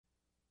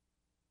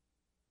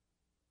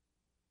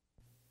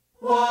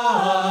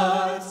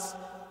What's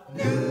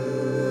new?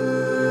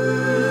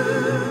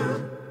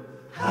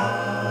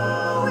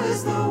 How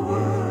is the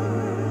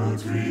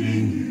world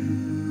treating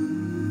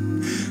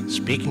you?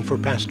 Speaking for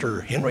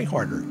Pastor Henry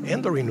Harder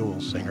and the Renewal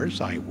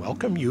Singers, I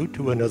welcome you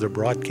to another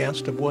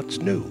broadcast of What's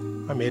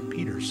New. I'm Ed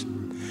Peters.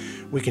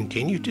 We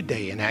continue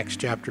today in Acts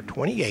chapter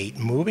 28,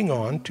 moving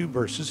on to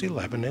verses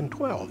 11 and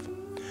 12.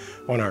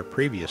 On our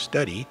previous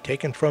study,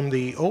 taken from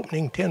the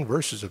opening 10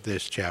 verses of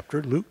this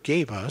chapter, Luke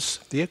gave us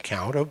the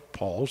account of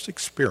Paul's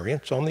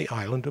experience on the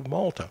island of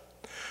Malta,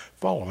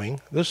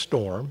 following the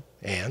storm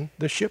and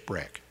the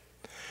shipwreck.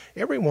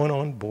 Everyone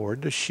on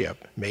board the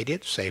ship made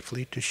it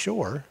safely to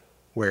shore,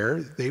 where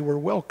they were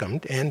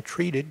welcomed and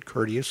treated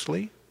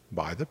courteously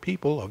by the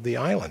people of the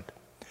island.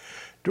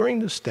 During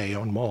the stay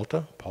on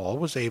Malta, Paul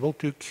was able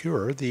to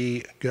cure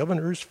the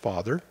governor's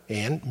father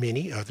and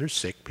many other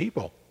sick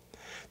people.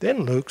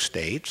 Then Luke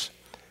states,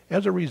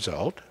 as a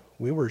result,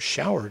 we were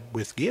showered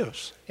with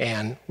gifts,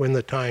 and when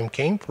the time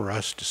came for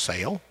us to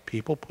sail,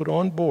 people put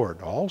on board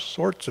all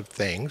sorts of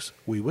things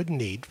we would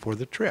need for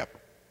the trip.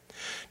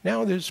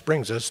 Now this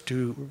brings us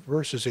to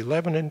verses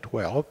 11 and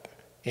 12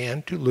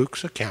 and to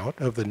Luke's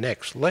account of the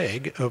next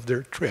leg of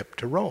their trip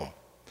to Rome.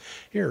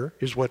 Here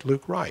is what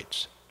Luke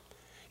writes.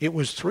 It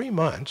was 3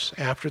 months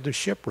after the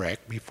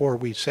shipwreck before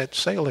we set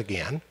sail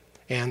again,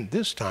 and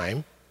this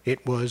time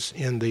it was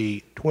in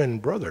the Twin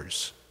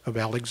Brothers of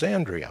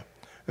Alexandria,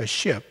 a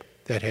ship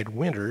that had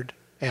wintered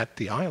at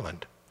the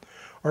island.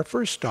 Our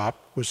first stop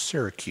was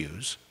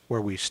Syracuse,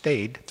 where we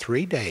stayed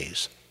 3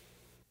 days.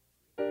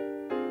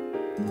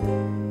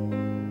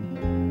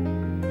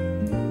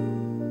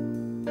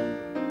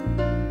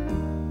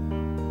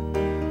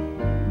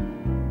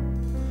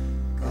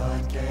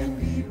 God can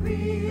be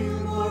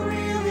real, more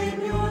real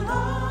in your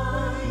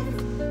life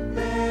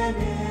than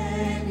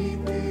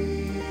anything.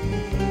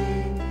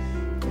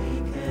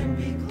 He can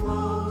be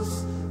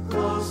close,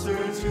 closer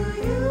to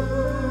you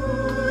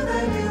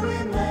than you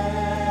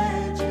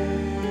imagine.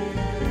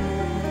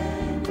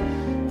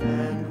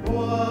 And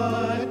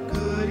what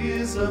good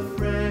is a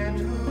friend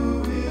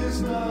who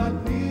is not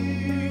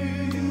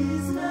near you?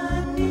 He's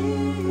not near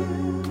you.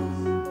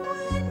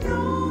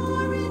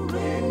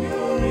 When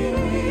you're in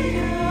need,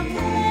 how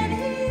can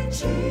he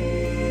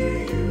cheer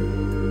you?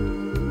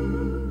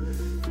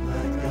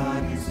 But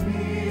God is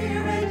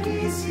near and he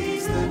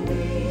sees the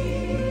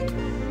need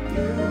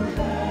you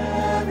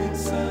have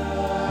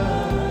inside.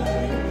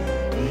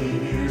 He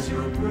hears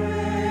your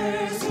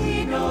prayers, he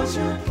knows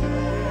your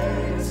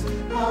cares,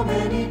 how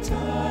many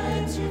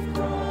times you've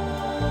cried.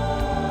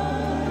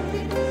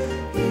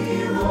 He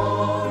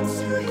longs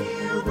to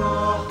heal the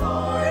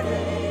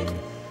heartache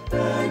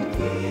and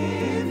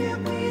give you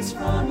peace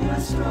from your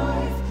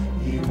strife.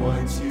 He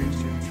wants you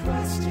to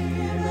trust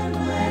him and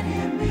let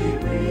him be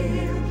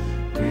real,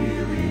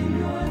 real in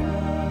your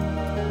life.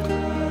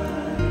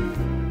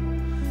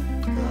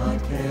 God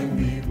can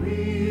be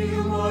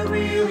real, more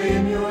real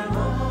in your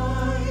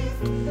life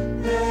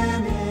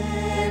than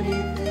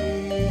anything.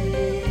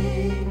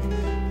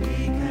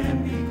 He can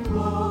be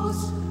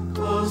close,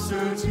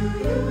 closer to you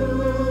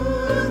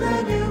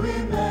than you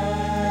imagine.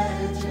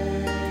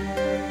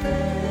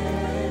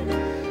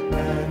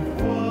 And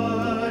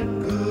what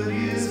good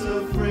is a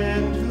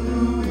friend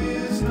who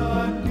is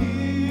not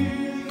near?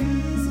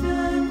 He's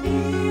not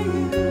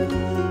near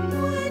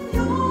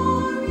you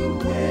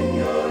when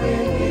you're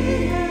in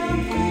need. How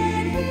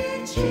can he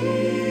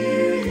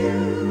cheer you,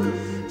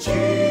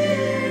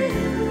 cheer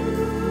you?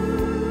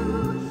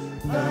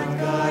 But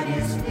God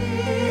is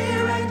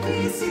near and he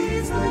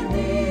sees the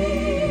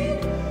need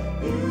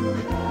you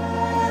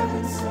have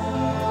inside.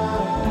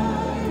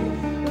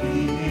 He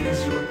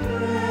hears your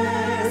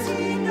prayers,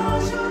 he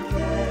knows your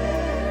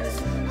cares,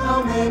 how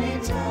many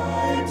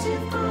times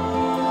you've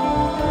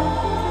cried.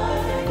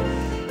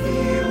 He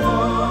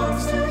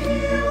longs to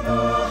heal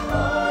the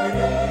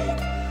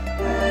heartache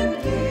and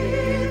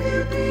give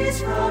you peace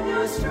from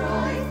your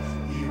strife.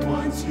 He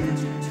wants you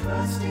to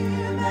trust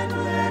him and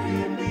let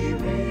him be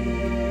real,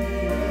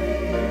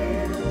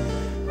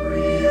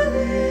 real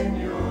in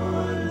your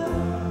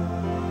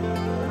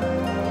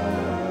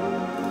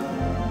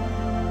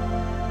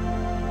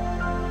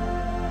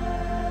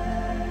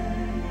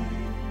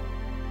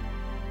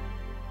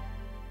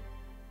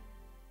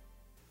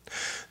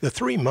The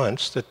 3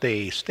 months that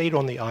they stayed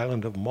on the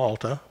island of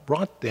Malta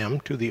brought them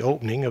to the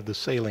opening of the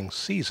sailing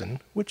season,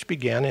 which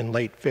began in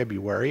late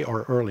February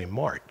or early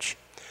March.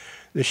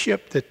 The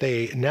ship that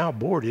they now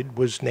boarded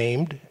was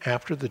named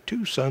after the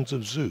 2 sons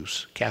of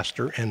Zeus,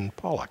 Castor and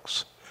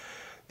Pollux,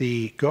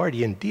 the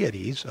guardian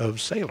deities of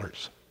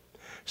sailors.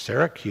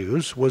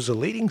 Syracuse was a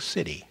leading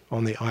city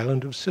on the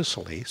island of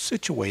Sicily,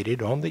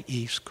 situated on the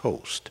east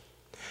coast.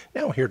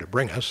 Now here to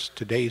bring us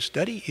today's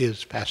study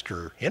is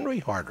Pastor Henry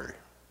Harder.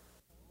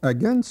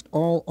 Against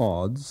all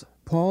odds,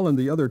 Paul and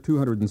the other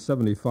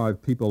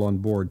 275 people on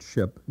board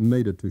ship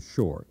made it to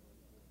shore.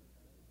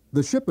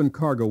 The ship and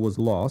cargo was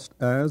lost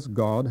as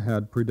God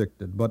had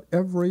predicted, but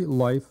every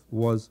life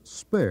was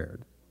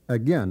spared,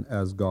 again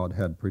as God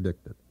had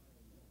predicted.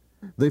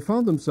 They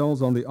found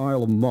themselves on the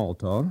Isle of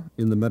Malta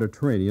in the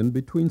Mediterranean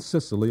between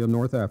Sicily and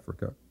North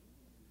Africa.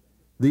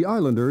 The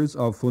islanders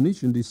of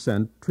Phoenician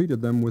descent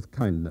treated them with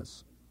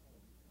kindness.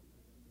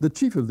 The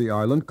chief of the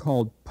island,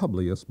 called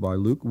Publius by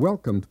Luke,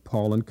 welcomed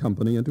Paul and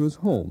company into his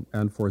home,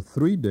 and for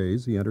 3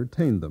 days he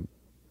entertained them.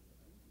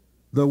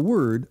 The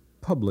word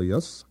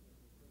Publius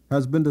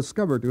has been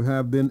discovered to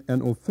have been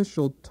an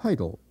official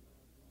title.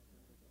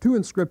 2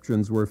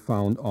 inscriptions were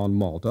found on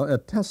Malta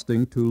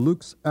attesting to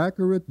Luke's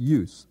accurate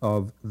use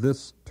of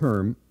this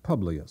term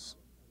Publius.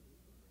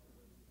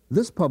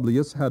 This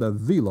Publius had a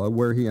villa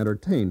where he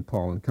entertained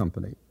Paul and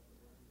company.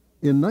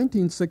 In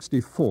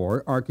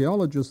 1964,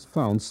 archaeologists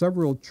found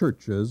several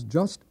churches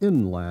just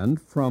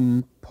inland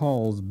from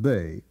Paul's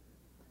Bay.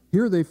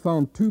 Here they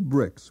found 2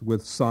 bricks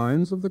with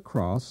signs of the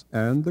cross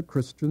and the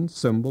Christian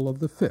symbol of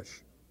the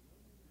fish.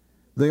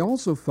 They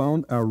also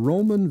found a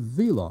Roman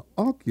villa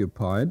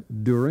occupied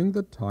during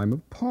the time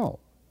of Paul.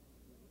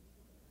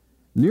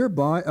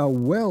 Nearby, a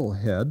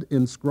wellhead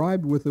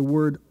inscribed with the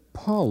word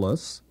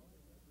Paulus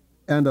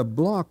and a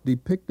block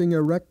depicting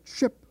a wrecked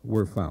ship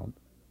were found.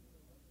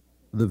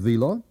 The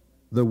villa,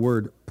 the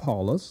word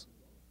Paulus,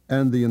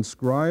 and the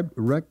inscribed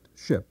wrecked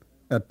ship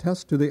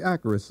attest to the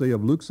accuracy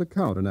of Luke's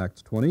account in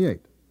Acts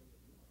 28.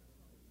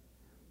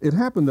 It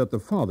happened that the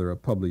father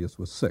of Publius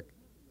was sick,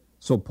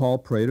 so Paul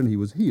prayed and he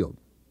was healed.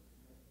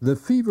 The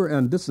fever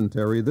and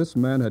dysentery this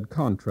man had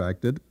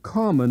contracted,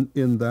 common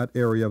in that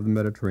area of the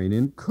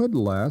Mediterranean, could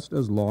last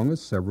as long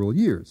as several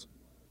years.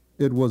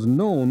 It was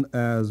known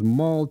as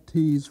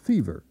Maltese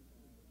fever.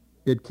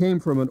 It came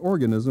from an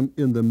organism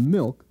in the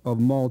milk of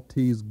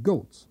Maltese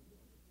goats.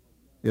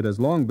 It has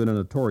long been a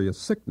notorious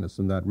sickness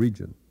in that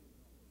region.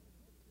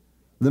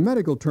 The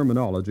medical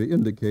terminology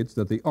indicates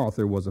that the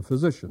author was a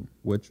physician,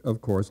 which,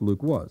 of course,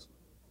 Luke was.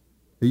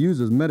 He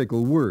uses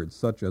medical words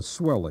such as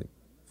swelling,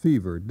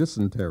 fever,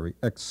 dysentery,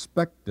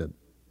 expected,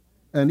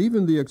 and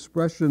even the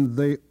expression,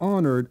 "they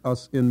honored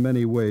us in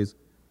many ways,"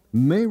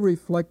 may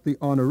reflect the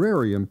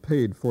honorarium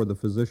paid for the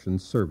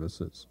physician's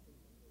services.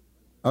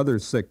 Other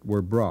sick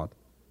were brought,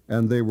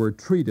 and they were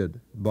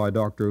treated by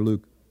Dr.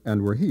 Luke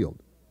and were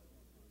healed.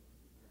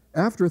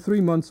 After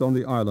 3 months on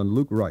the island,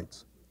 Luke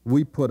writes,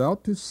 "We put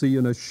out to sea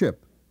in a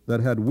ship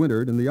that had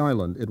wintered in the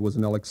island. It was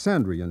an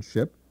Alexandrian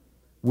ship,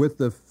 with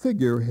the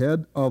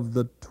figurehead of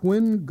the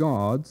twin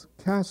gods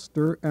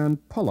Castor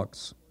and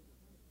Pollux.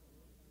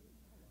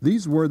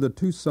 These were the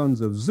 2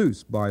 sons of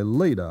Zeus by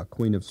Leda,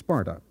 queen of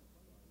Sparta.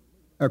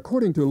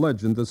 According to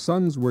legend, the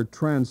sons were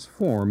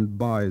transformed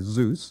by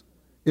Zeus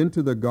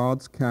into the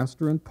gods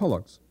Castor and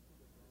Pollux,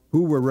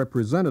 who were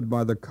represented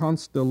by the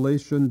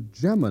constellation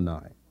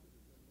Gemini.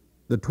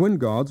 The twin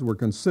gods were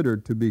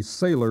considered to be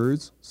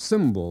sailors'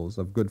 symbols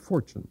of good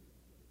fortune.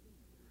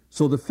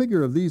 So the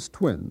figure of these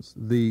twins,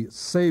 the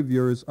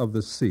saviors of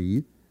the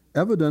sea,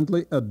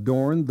 evidently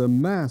adorned the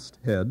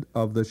masthead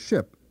of the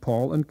ship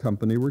Paul and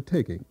company were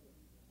taking.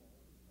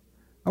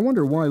 I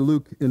wonder why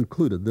Luke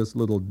included this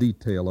little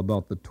detail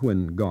about the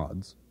twin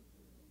gods.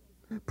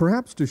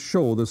 Perhaps to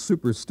show the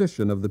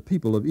superstition of the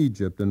people of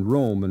Egypt and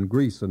Rome and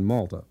Greece and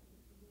Malta.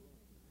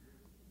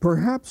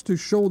 Perhaps to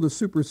show the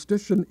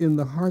superstition in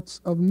the hearts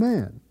of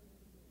man.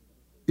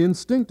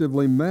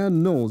 Instinctively,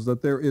 man knows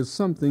that there is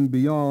something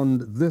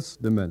beyond this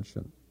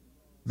dimension.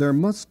 There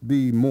must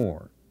be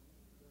more.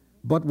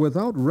 But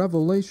without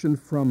revelation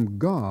from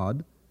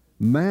God,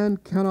 man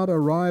cannot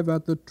arrive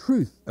at the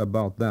truth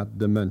about that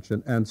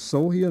dimension, and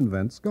so he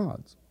invents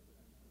gods.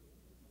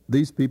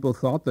 These people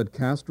thought that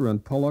Castor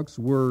and Pollux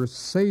were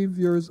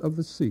saviors of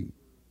the sea.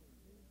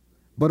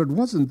 But it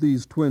wasn't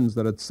these twins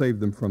that had saved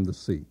them from the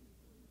sea.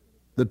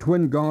 The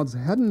twin gods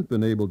hadn't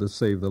been able to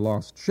save the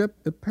lost ship.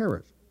 It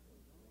perished.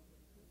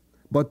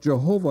 But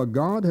Jehovah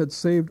God had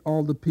saved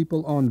all the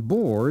people on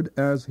board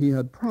as he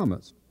had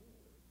promised.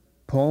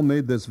 Paul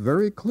made this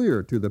very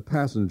clear to the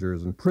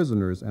passengers and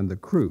prisoners and the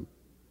crew.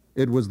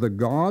 It was the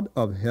God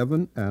of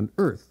heaven and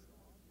earth,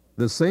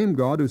 the same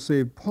God who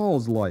saved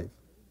Paul's life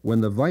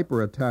when the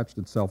viper attached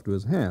itself to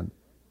his hand,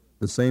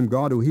 the same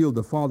God who healed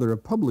the father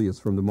of Publius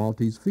from the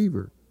Maltese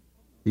fever.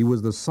 He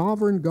was the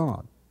sovereign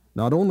God,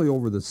 not only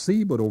over the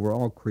sea, but over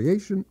all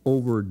creation,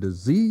 over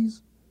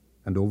disease,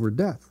 and over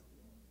death.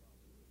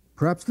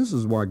 Perhaps this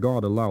is why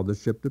God allowed the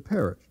ship to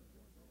perish.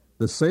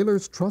 The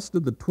sailors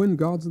trusted the twin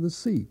gods of the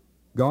sea.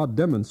 God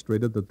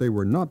demonstrated that they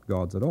were not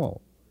gods at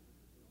all.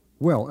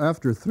 Well,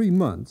 after 3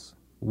 months,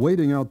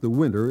 waiting out the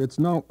winter, it's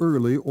now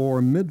early or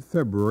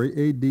mid-February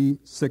AD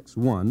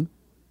 6-1.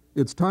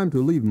 It's time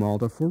to leave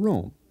Malta for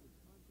Rome.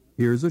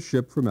 Here's a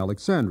ship from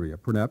Alexandria,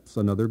 perhaps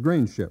another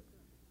grain ship,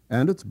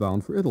 and it's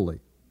bound for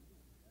Italy.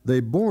 They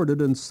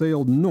boarded and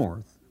sailed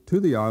north to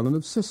the island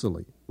of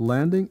Sicily,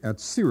 landing at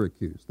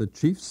Syracuse, the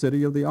chief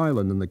city of the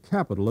island and the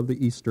capital of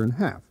the eastern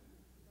half.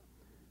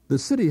 The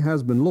city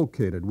has been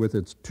located with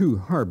its 2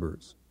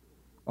 harbors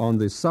on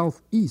the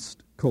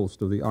southeast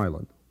coast of the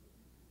island.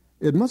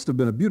 It must have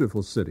been a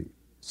beautiful city.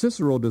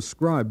 Cicero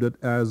described it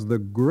as the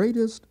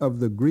greatest of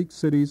the Greek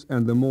cities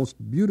and the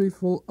most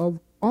beautiful of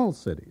all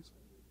cities.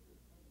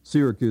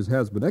 Syracuse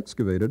has been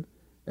excavated,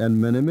 and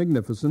many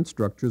magnificent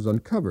structures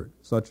uncovered,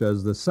 such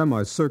as the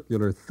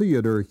semicircular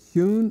theater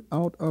hewn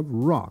out of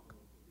rock.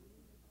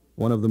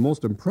 One of the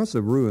most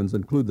impressive ruins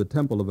include the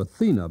Temple of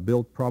Athena,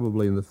 built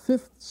probably in the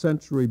 5th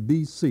century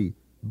B.C.,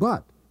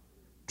 but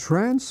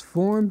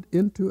transformed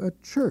into a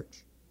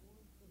church,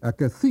 a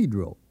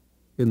cathedral,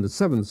 in the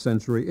 7th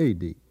century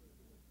A.D.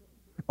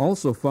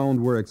 Also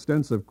found were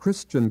extensive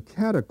Christian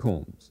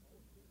catacombs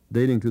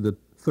dating to the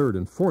 3rd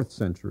and 4th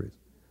centuries,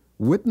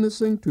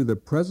 witnessing to the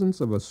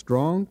presence of a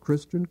strong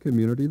Christian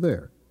community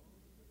there.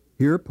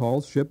 Here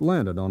Paul's ship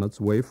landed on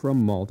its way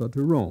from Malta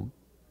to Rome.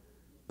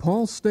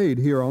 Paul stayed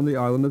here on the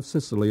island of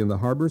Sicily in the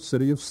harbor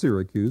city of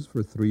Syracuse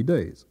for 3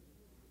 days.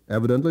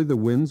 Evidently the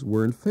winds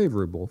weren't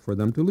favorable for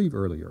them to leave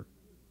earlier.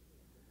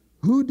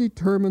 Who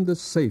determined the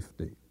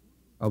safety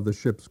of the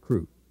ship's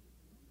crew?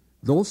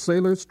 Those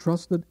sailors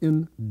trusted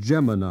in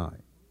Gemini,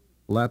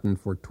 Latin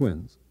for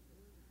twins.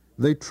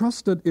 They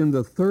trusted in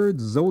the 3rd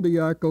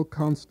zodiacal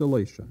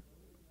constellation,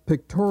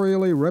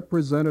 pictorially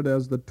represented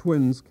as the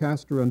twins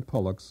Castor and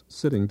Pollux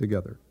sitting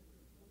together.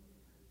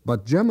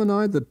 But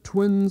Gemini, the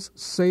twins'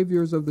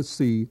 saviors of the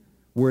sea,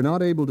 were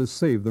not able to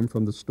save them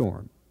from the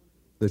storm.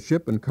 The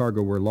ship and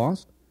cargo were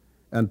lost,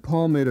 and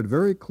Paul made it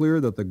very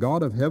clear that the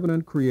God of heaven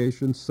and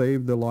creation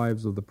saved the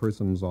lives of the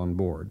persons on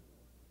board.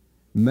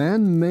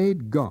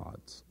 Man-made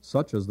gods,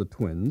 such as the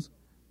twins,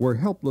 were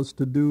helpless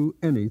to do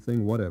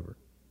anything whatever.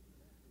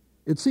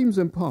 It seems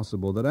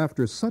impossible that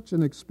after such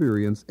an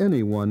experience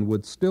anyone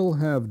would still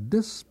have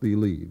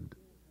disbelieved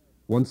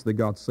once they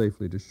got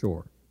safely to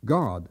shore.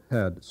 God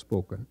had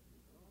spoken,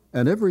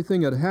 and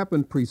everything had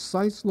happened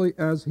precisely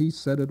as he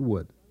said it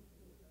would.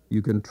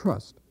 You can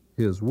trust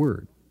his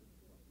word.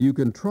 You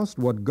can trust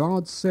what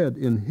God said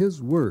in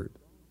his word,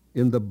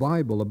 in the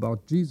Bible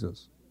about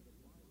Jesus.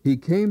 He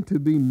came to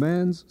be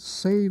man's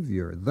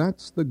Savior.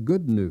 That's the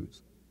good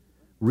news.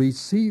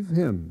 Receive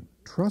him.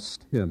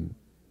 Trust him.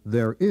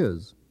 There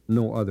is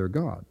no other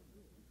God.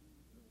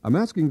 I'm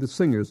asking the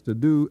singers to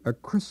do a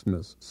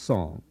Christmas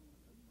song.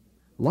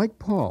 Like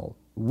Paul,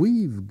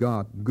 we've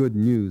got good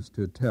news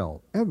to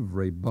tell.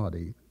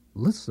 Everybody,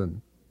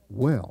 listen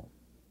well.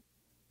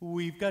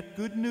 We've got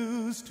good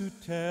news to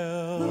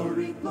tell.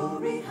 Glory,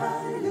 glory,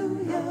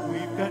 hallelujah.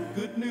 We've got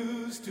good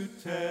news to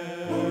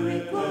tell. Glory,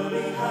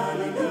 glory,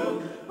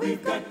 hallelujah.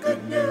 We've got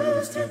good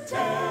news to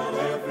tell.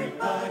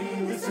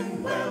 Everybody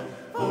listen well.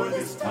 For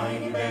this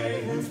tiny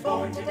babe who's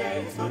born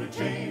today is going to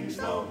change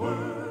the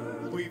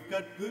world. We've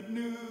got good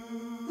news.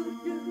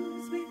 Good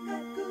news, we've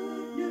got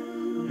good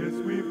news. Yes,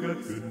 we've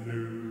got good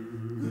news.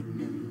 Good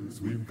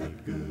news, we've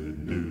got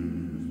good news.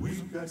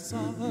 We've got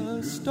saw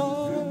a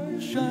star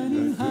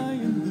shining high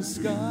in the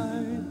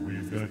sky,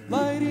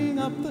 lighting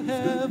up the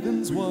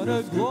heavens. What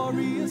a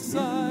glorious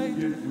sight!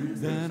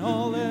 Then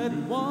all at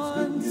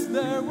once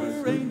there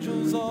were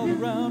angels all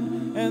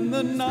around, and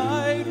the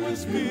night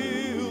was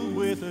filled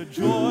with a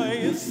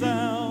joyous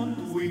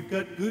sound. We've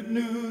got good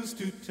news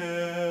to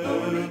tell.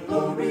 Glory,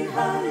 glory,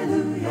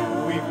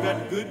 hallelujah. We've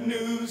got good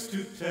news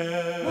to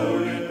tell.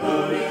 Glory,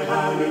 glory,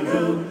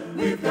 hallelujah.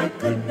 We've got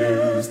good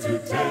news to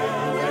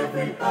tell.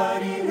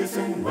 Everybody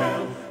listen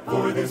well.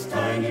 For this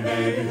tiny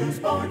baby who's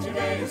born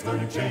today is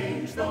going to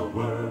change the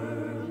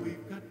world.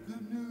 We've got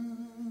good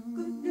news.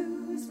 Good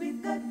news,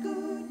 we've got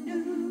good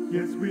news.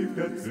 Yes, we've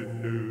got good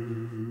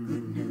news.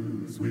 Good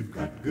news, we've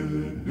got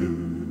good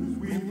news.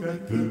 We've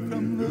got good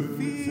from the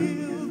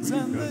fields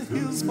and the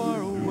hills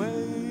far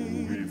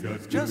away,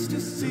 just to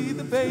see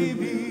the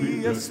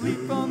baby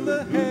asleep on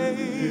the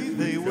hay.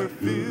 They were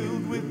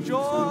filled with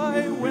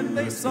joy when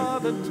they saw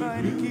the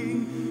tiny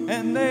king,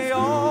 and they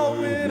all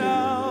went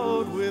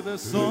out with a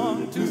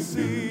song to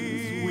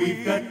sing.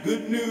 We've got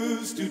good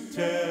news to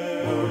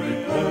tell.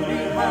 Glory, glory,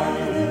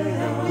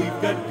 hallelujah.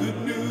 We've got good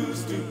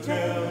news to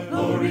tell.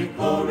 Glory,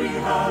 glory,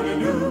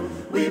 hallelujah.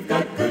 We've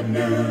got good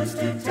news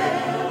to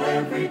tell.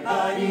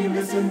 Everybody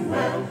listen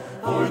well.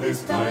 For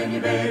this tiny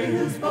baby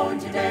who's born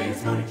today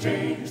is going to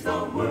change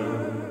the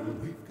world.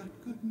 We've got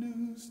good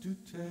news to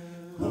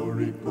tell.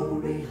 Glory,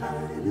 glory,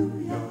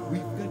 hallelujah.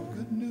 We've got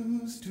good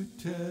news to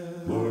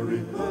tell. Glory,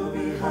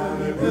 glory,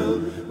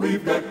 hallelujah.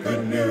 We've got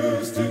good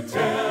news to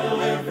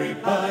tell.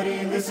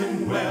 Everybody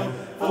listen well.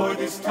 For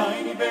this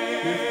tiny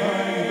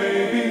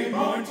baby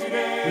born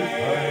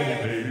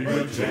today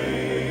will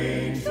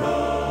change the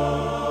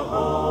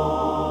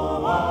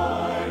whole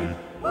wide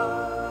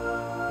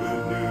world.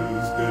 Good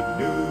news, good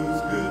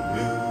news, good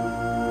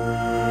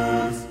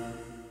news.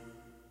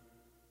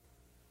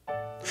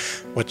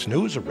 What's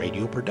New is a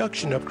radio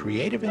production of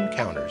Creative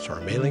Encounters.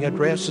 Our mailing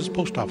address is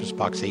Post Office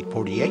Box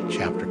 848,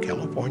 Shafter,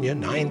 California,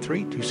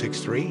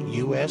 93263,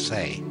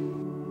 USA.